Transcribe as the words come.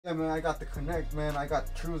Yeah, man, I got the connect, man. I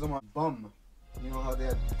got Trues on my bum. You know how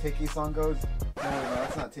that Take song goes? No,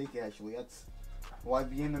 that's not Take actually. That's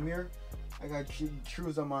YB in the mirror. I got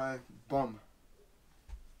Trues on my bum.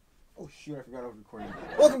 Oh shoot, I forgot I was recording.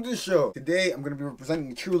 Welcome to the show. Today I'm going to be representing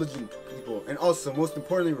the True Religion people, and also, most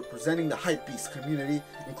importantly, representing the hypebeast community,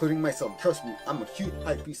 including myself. Trust me, I'm a huge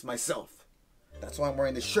hypebeast myself. That's why I'm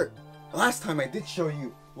wearing this shirt. Last time I did show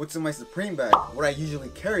you what's in my Supreme bag, what I usually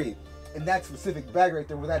carry, and that specific bag right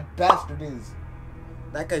there where that bastard is.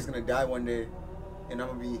 That guy's gonna die one day, and I'm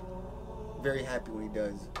gonna be very happy when he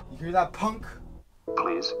does. You hear that, punk?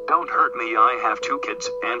 Please, don't hurt me. I have 2 kids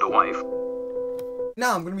and a wife.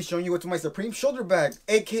 Now I'm gonna be showing you what's in my Supreme shoulder bag,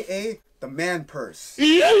 aka the man purse.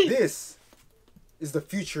 This is the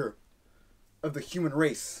future of the human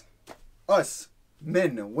race. Us,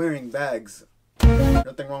 men wearing bags.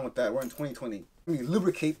 Nothing wrong with that. We're in 2020. Let me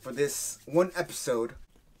lubricate for this one episode.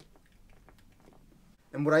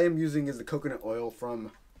 And what I am using is the coconut oil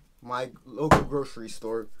from my local grocery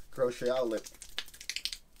store, grocery outlet.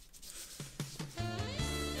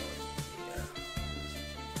 Yeah.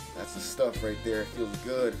 That's the stuff right there. It feels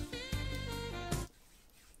good.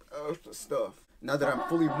 Oh, the stuff. Now that I'm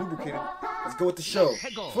fully lubricated, let's go with the show.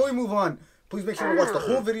 Before we move on, please make sure to watch the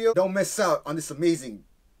whole video. Don't miss out on this amazing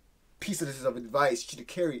piece of advice you should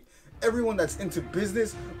carry. Everyone that's into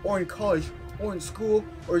business or in college or in school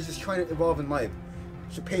or is just trying to evolve in life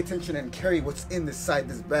should pay attention and carry what's inside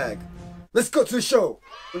this bag. Let's go to the show.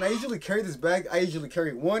 When I usually carry this bag, I usually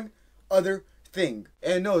carry one other thing.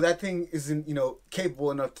 And no, that thing isn't,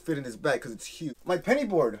 capable enough to fit in this bag because it's huge. My penny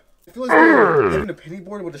board. I feel as though having a penny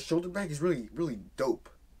board with a shoulder bag is really, really dope.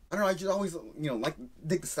 I don't know, I just always,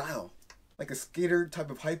 dig the style. Like a skater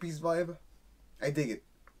type of hypebeast vibe. I dig it.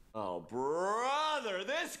 Oh, brother,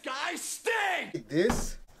 this guy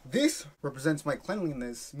stinks! This represents my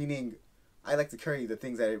cleanliness, meaning I like to carry the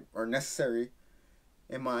things that are necessary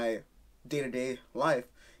in my day-to-day life,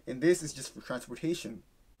 and this is just for transportation.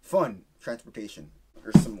 Fun transportation.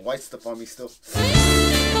 There's some white stuff on me still.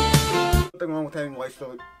 Nothing wrong with having white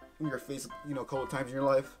stuff in your face, a couple of times in your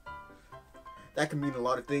life. That can mean a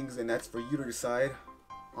lot of things, and that's for you to decide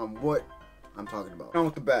on what I'm talking about. On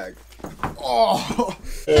with the bag. Oh!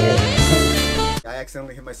 I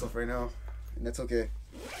accidentally hit myself right now, and that's okay.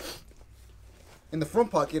 In the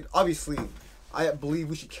front pocket, obviously, I believe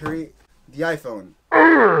we should carry the iPhone.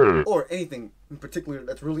 Or anything in particular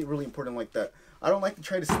that's really, really important like that. I don't like to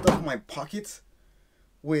try to stuff my pockets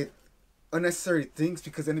with unnecessary things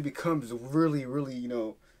because then it becomes really, really,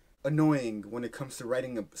 annoying when it comes to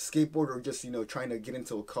riding a skateboard or just, trying to get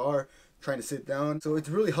into a car, trying to sit down. So it's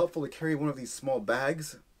really helpful to carry one of these small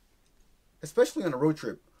bags, especially on a road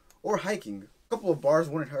trip or hiking. A couple of bars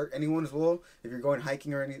wouldn't hurt anyone as well if you're going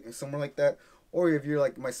hiking or somewhere like that. Or if you're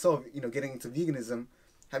like myself, getting into veganism,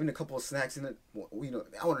 having a couple of snacks in it,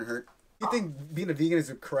 that wouldn't hurt. If you think being a vegan is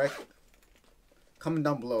correct, comment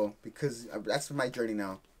down below because that's my journey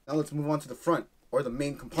now. Now let's move on to the front or the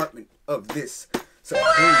main compartment of this Supreme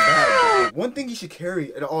bag. One thing you should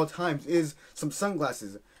carry at all times is some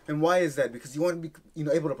sunglasses. And why is that? Because you want to be,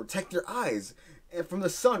 able to protect your eyes and from the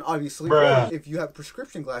sun, obviously. If you have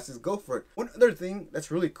prescription glasses, go for it. One other thing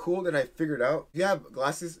that's really cool that I figured out, if you have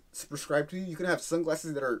glasses prescribed to you, you can have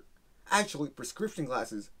sunglasses that are actually prescription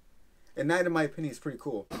glasses. And that, in my opinion, is pretty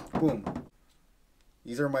cool. Boom.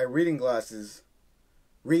 These are my reading glasses.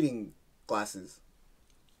 Reading glasses.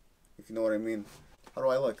 If you know what I mean. How do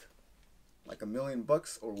I look? Like $1 million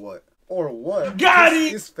or what? Or what? Got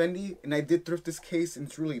it! This is Fendi, and I did thrift this case, and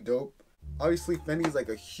it's really dope. Obviously, Fendi is like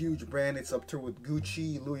a huge brand. It's up there with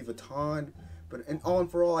Gucci, Louis Vuitton. But in all and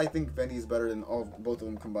for all, I think Fendi is better than both of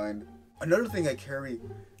them combined. Another thing I carry,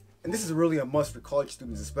 and this is really a must for college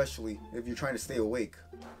students, especially if you're trying to stay awake.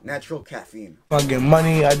 Natural caffeine. I get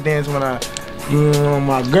money, I dance when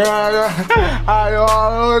my girl, I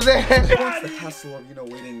all that. What's the hassle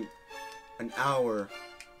of, waiting an hour,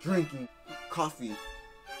 drinking coffee,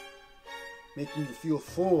 making you feel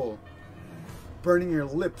full, burning your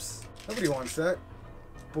lips. Nobody wants that.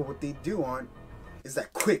 But what they do want is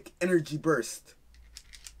that quick energy burst.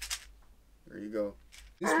 There you go.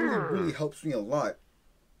 This really helps me a lot.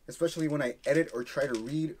 Especially when I edit or try to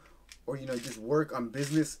read or, just work on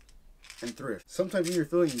business and thrift. Sometimes when you're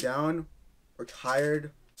feeling down or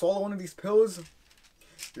tired, swallow one of these pills,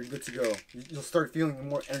 you're good to go. You'll start feeling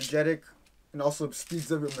more energetic and also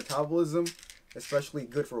speeds up your metabolism, especially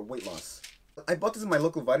good for weight loss. I bought this in my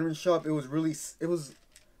local vitamin shop.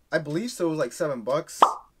 I believe so, it was like $7.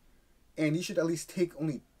 And you should at least take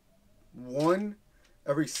only one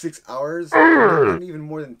every 6 hours. And even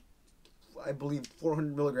more than, I believe,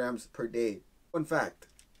 400 milligrams per day. Fun fact,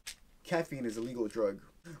 caffeine is a legal drug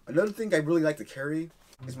Another thing I really like to carry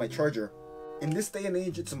is my charger. In this day and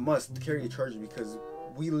age, it's a must to carry a charger because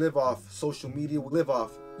we live off social media. We live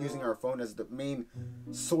off using our phone as the main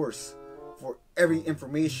source for every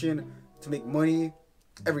information, to make money,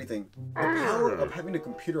 everything. The power of having a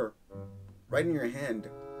computer right in your hand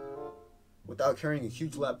without carrying a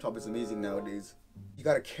huge laptop is amazing nowadays. You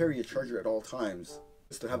gotta carry a charger at all times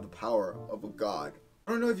just to have the power of a god.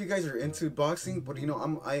 I don't know if you guys are into boxing, but you know,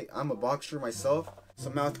 I'm a boxer myself.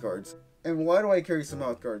 Some mouth guards. And why do I carry some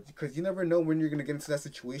mouth guards? Because you never know when you're gonna get into that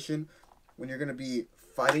situation, when you're gonna be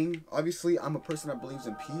fighting. Obviously, I'm a person that believes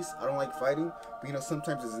in peace. I don't like fighting, but you know,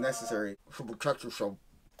 sometimes it's necessary to protect yourself.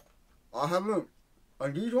 I haven't.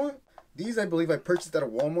 On these one, these I believe I purchased at a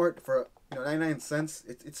Walmart for 99 cents.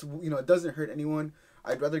 It's it doesn't hurt anyone.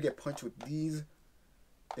 I'd rather get punched with these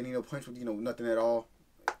than punch with nothing at all.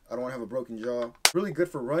 I don't want to have a broken jaw. Really good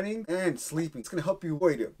for running and sleeping. It's gonna help you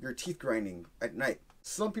avoid your teeth grinding at night.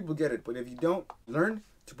 Some people get it, but if you don't, learn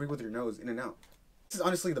to breathe with your nose in and out. This is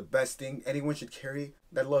honestly the best thing anyone should carry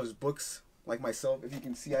that loves books like myself. If you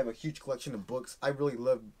can see, I have a huge collection of books. I really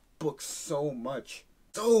love books so much.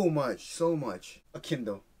 So much. A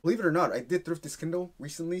Kindle. Believe it or not, I did thrift this Kindle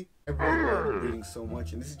recently. I really love reading so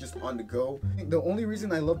much, and this is just on the go. The only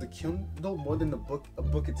reason I love the Kindle more than a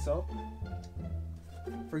book itself,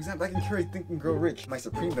 for example, I can carry Think and Grow Rich, my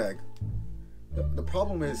Supreme bag. The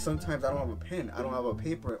problem is sometimes I don't have a pen, I don't have a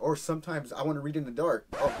paper, or sometimes I want to read in the dark.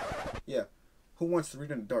 Oh, yeah. Who wants to read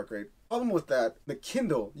in the dark, right? Problem with that, the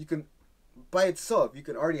Kindle, you can, by itself, you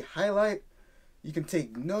can already highlight, you can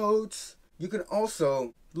take notes, you can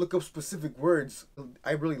also look up specific words.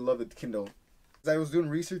 I really love the Kindle. As I was doing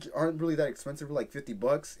research, aren't really that expensive, for like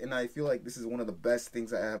 $50, and I feel like this is one of the best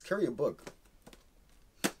things I have. Carry a book.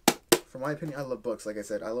 For my opinion, I love books. Like I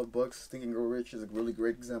said, I love books. Think and Grow Rich is a really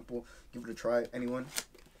great example. Give it a try, anyone.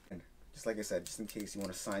 And just like I said, just in case you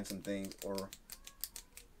want to sign something or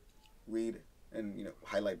read and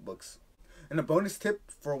highlight books. And a bonus tip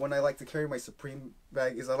for when I like to carry my Supreme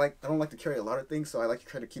bag is I don't like to carry a lot of things, so I like to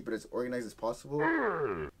try to keep it as organized as possible.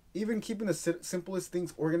 Even keeping the simplest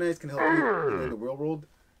things organized can help you in the real world,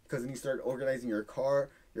 because then you start organizing your car,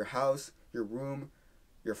 your house, your room,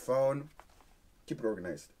 your phone. Keep it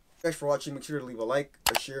organized. Thanks for watching. Make sure to leave a like,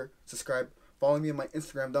 a share, subscribe. Follow me on my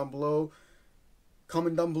Instagram down below.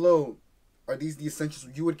 Comment down below. Are these the essentials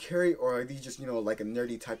you would carry, or are these just like a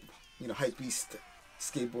nerdy type, hypebeast,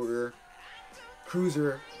 skateboarder,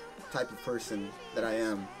 cruiser type of person that I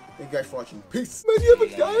am? Thank you guys for watching. Peace. Man, you have a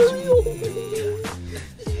diary.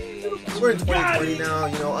 We're in 2020 now.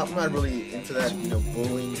 I'm not really into that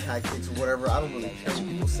bullying tactics or whatever. I don't really care what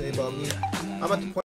people say about me. I'm at the point